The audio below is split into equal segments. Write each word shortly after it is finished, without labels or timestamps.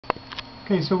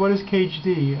Okay, so what is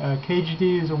CAGED? CAGED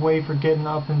is a way for getting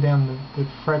up and down the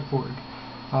fretboard.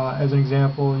 As an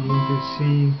example, you can do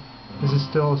C, this is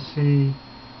still C,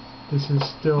 this is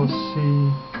still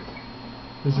C,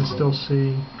 this is still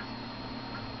C,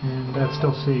 and that's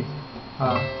still C.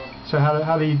 So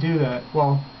how do you do that?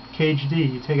 Well, CAGED,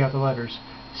 you take out the letters,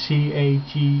 C, A,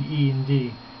 G, E, and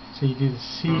D. So you do the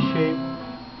C shape,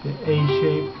 the A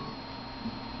shape,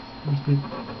 the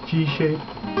G shape,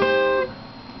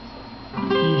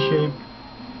 E shape,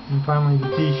 and finally the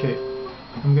D shape.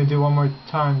 I'm going to do one more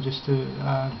time just to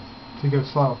go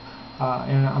slow.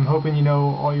 And I'm hoping you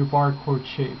know all your bar chord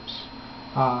shapes.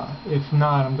 If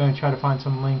not, I'm going to try to find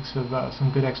some links of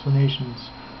some good explanations.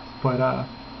 But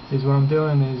what I'm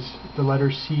doing is the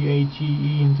letters C, A, G,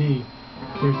 E, and D.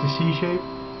 There's the C shape.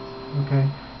 Okay.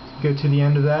 Go to the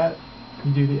end of that.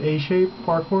 You do the A shape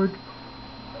bar chord.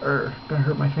 Gonna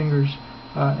hurt my fingers.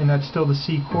 And that's still the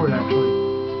C chord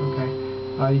actually. Okay.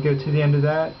 You go to the end of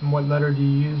that, and what letter do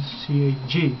you use? C, A,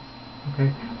 G.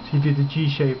 Okay. So you do the G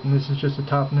shape, and this is just the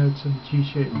top notes of the G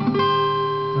shape.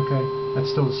 Okay. That's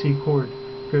still the C chord.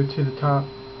 Go to the top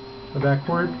of that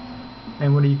chord,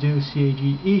 and what do you do? C, A,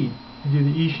 G, E. You do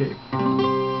the E shape.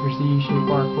 There's the E shape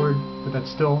bar chord, but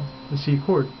that's still the C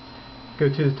chord. Go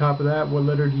to the top of that, what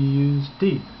letter do you use?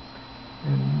 D.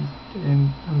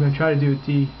 And I'm going to try to do a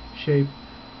D shape,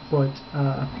 but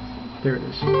there it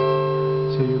is.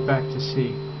 So you're back to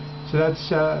C. So that's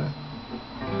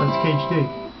CAGED.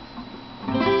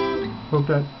 Hope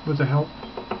that was a help.